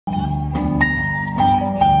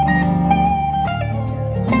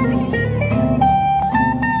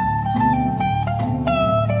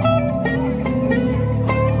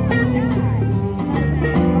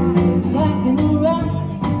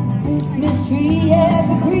tree at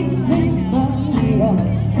the Christmas tree.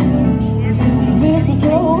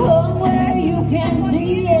 Mistletoe hung where you can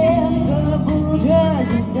see it. Couple tries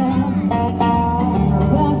to stop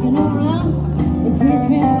walking around the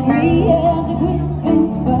Christmas tree at the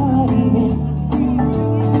Christmas party.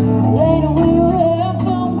 Later we'll have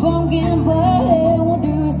some pumpkin pie and we'll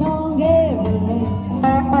do some caroling.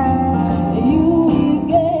 You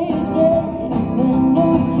get sad and no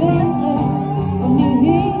feeling when you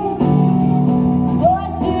hear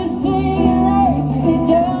voices singing like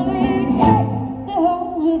spitting the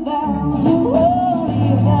homes without the world.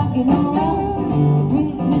 You're walking around the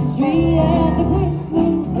Christmas tree at the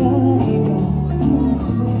Christmas party.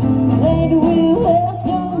 Later we'll have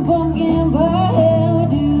some pumpkin pie and we'll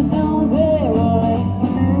do some caroling.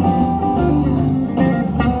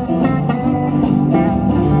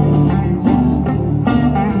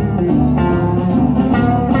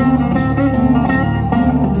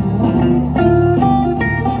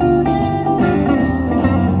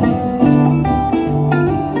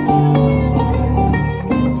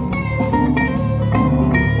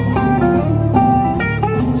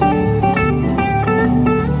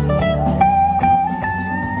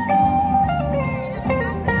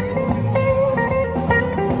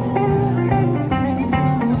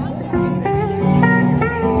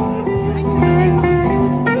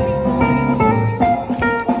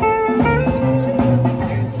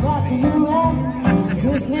 Walking around the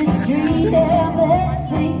Christmas tree, have that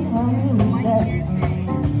thing on back.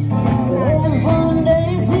 Everyone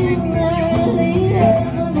dancing merrily in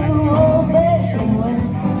the new old-fashioned way.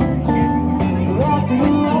 Rocking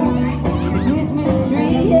around the Christmas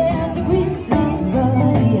tree at the Christmas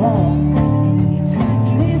party.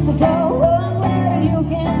 Mistletoe hung where you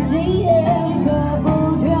can see every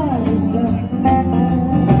couple tries to stop.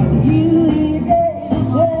 You get this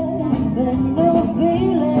way, but no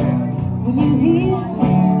feeling when you hear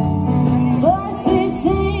voices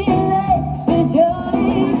singing like the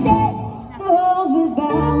Johnny Depp. The halls with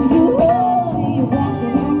bound you all. You're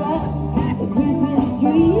walking around the Christmas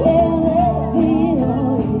tree and let me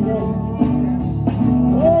hold you.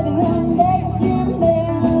 Everyone dancing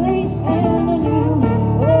merrily in the new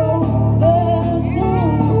old-fashioned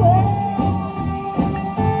way.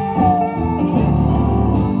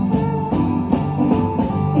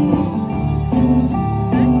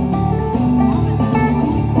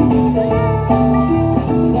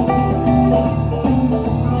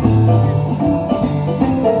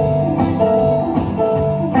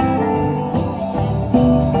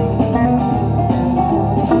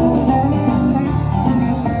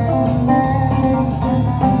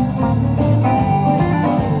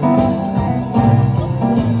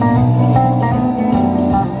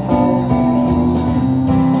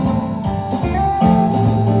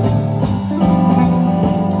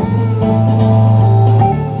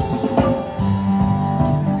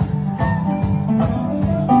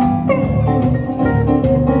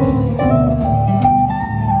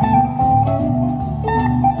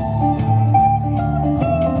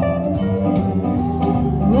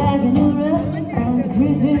 Wagging around the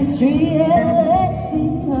Christmas tree and let me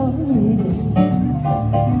hold it.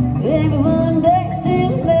 Everyone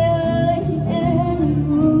dancing merrily in the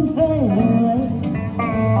old-fashioned way.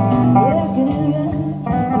 Wagging around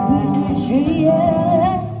the Christmas tree and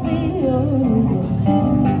let me hold it.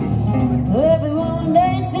 Everyone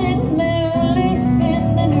dancing merrily in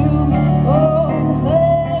the new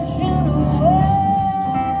old-fashioned way.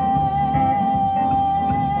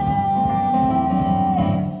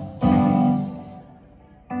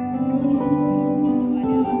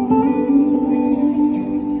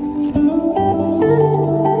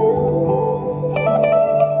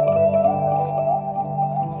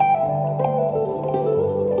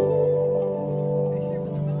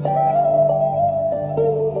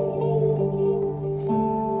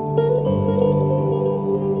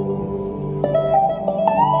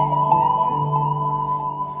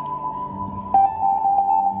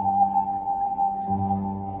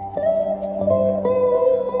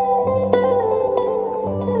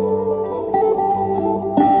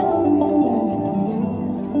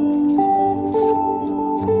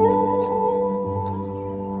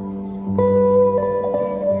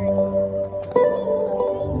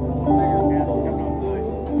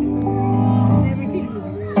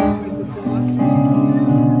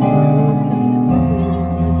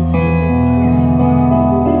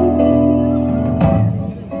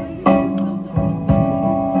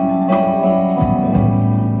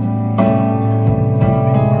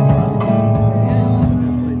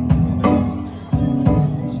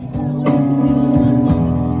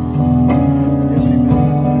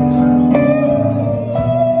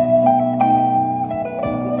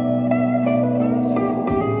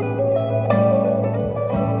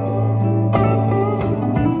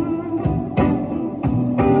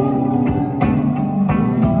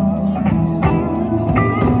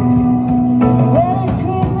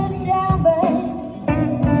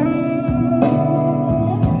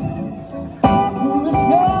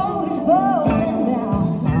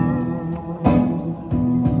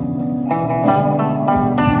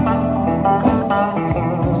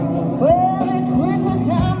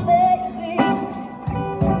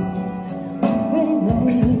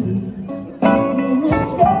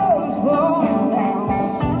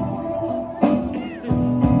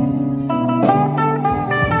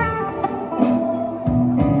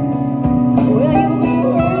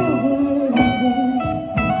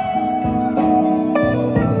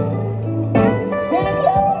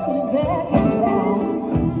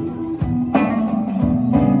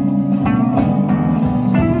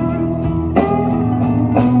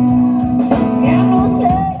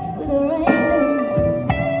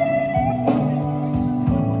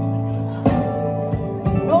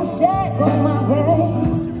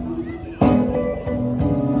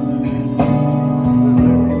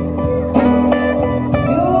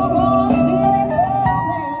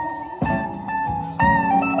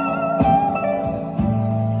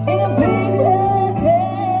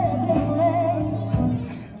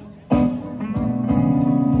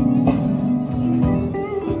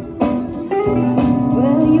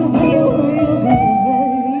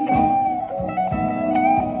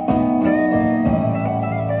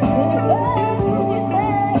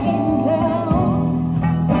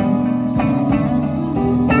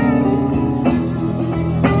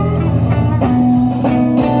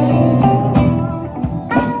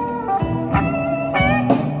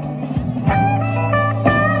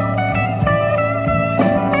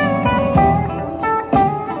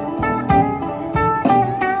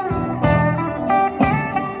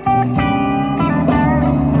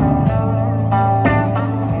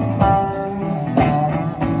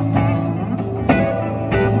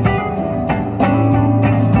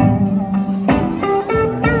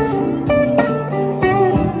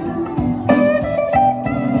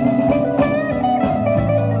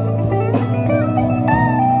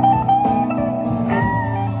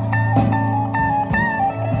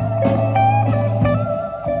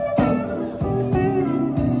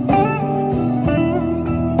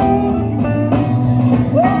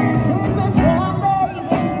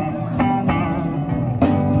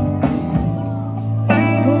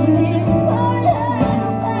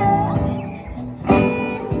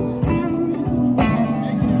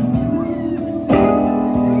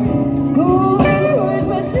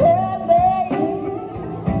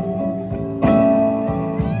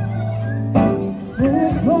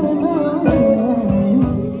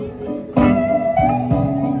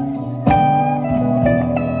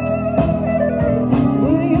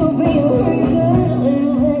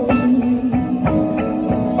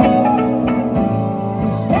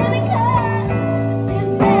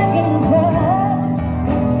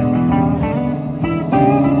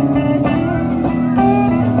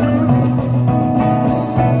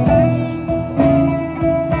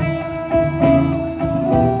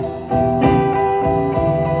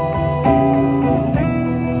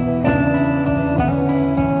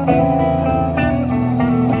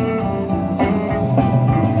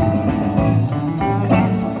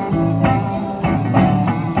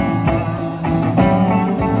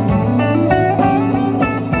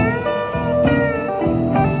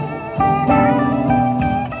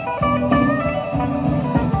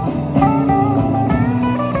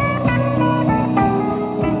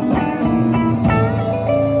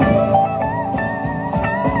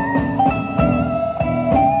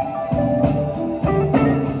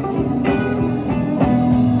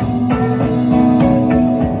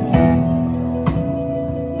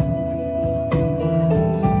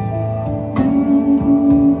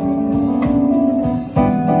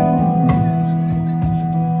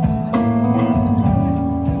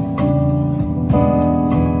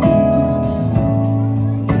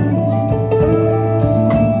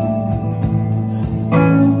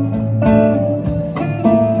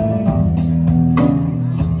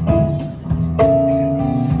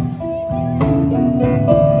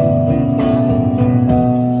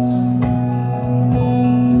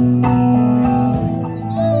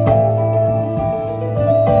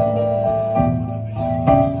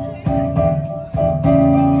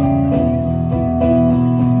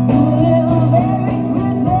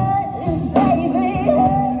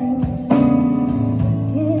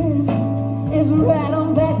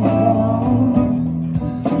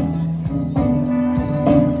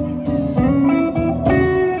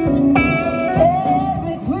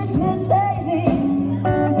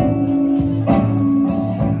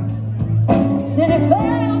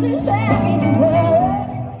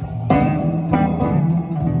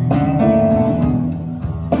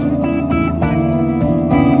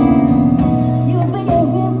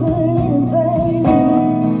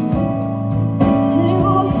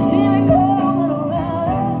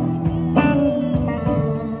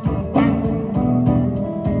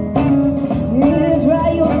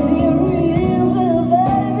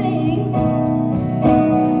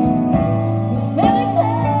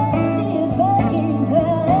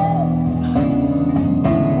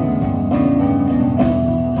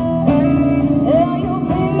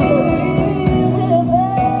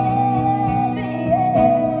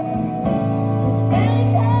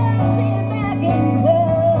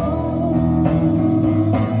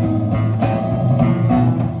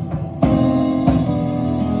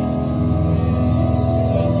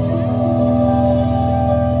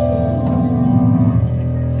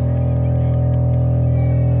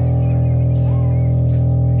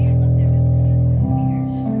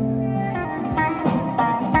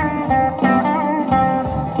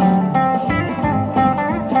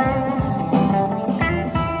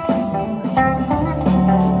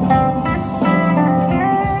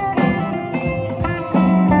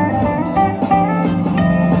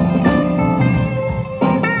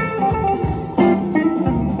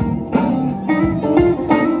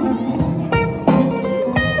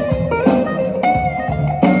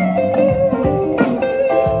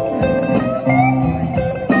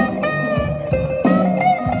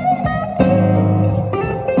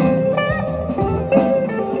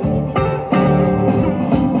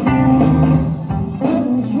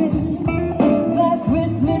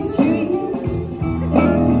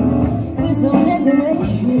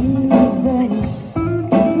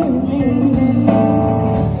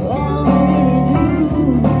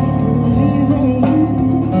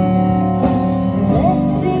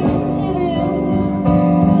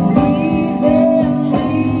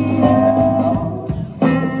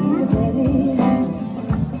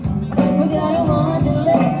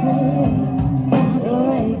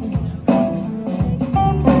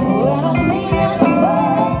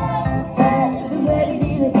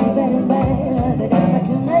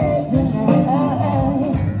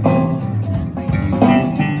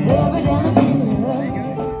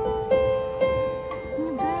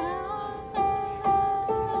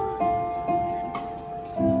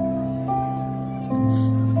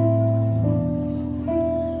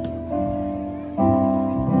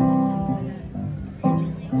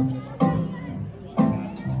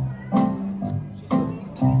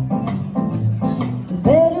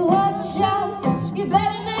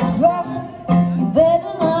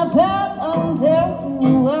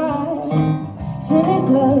 Santa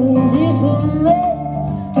Claus is coming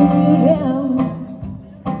to town.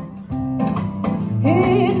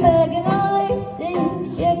 He's making a list, he's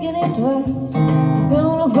checking it twice.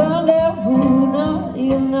 Gonna find out who's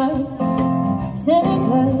naughty and nice. Santa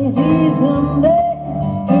Claus is coming to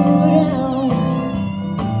town.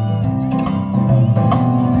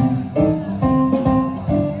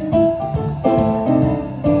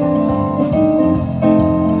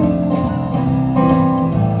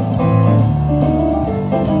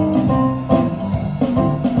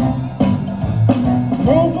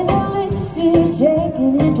 Making a list, he's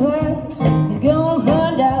checking it twice. He's gonna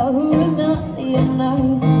find out who's naughty and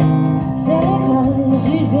nice. Santa Claus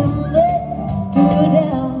is coming to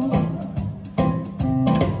town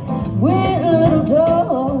with little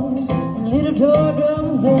toys and little toy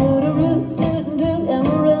drums and a root toot and toot and a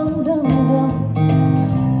rum dum dum.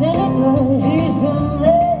 Santa Claus is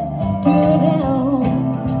coming to town.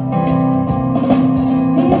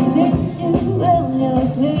 He sings you when you're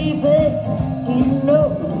sleeping. He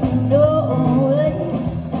knows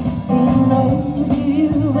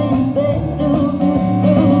you've been better. So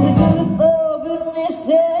be good for goodness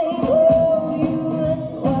sake. Oh, you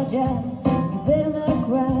better watch out. You better not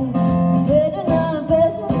cry. You better not,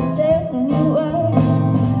 telling you why.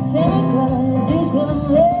 Santa Claus is coming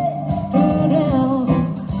to town.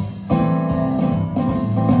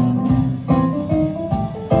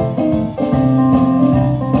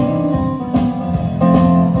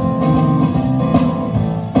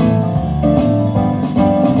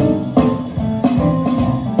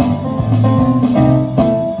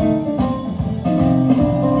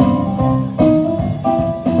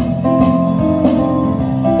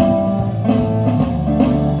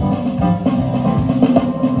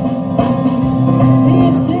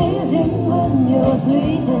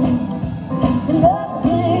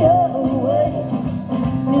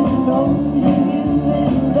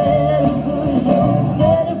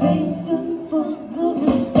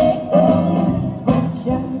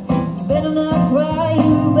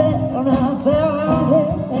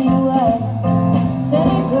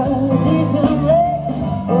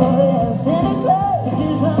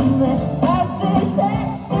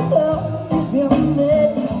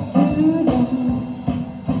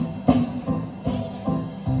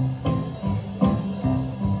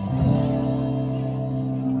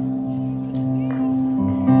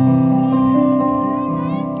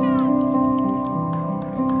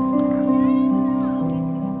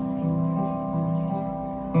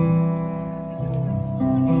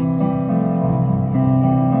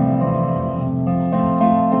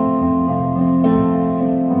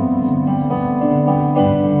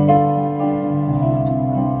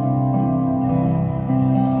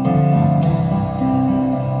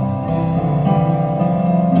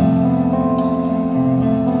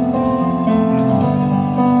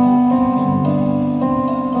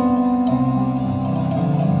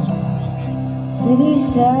 City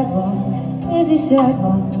sidewalks, busy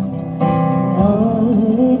sidewalks,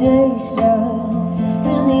 holiday start.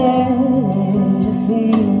 In the air there's a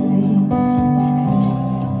feeling of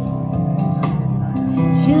Christmas.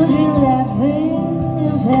 Children laughing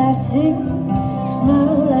and passing,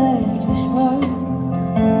 smile after smile.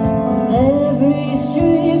 On every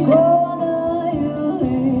street corner you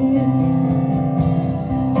hear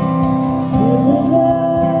silver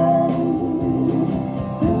bells,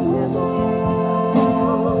 silver bells.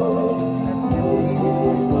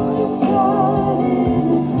 Christmas started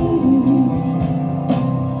to sing.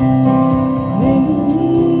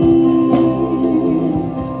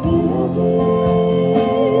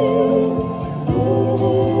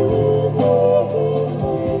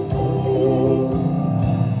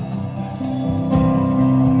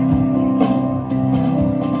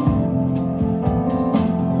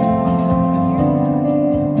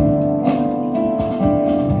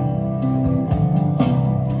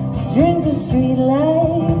 Strings of street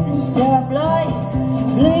lights and stoplights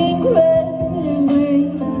blink red and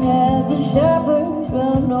green as the shoppers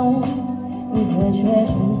run on with their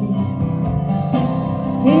treasures.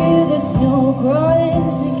 Hear the snow cry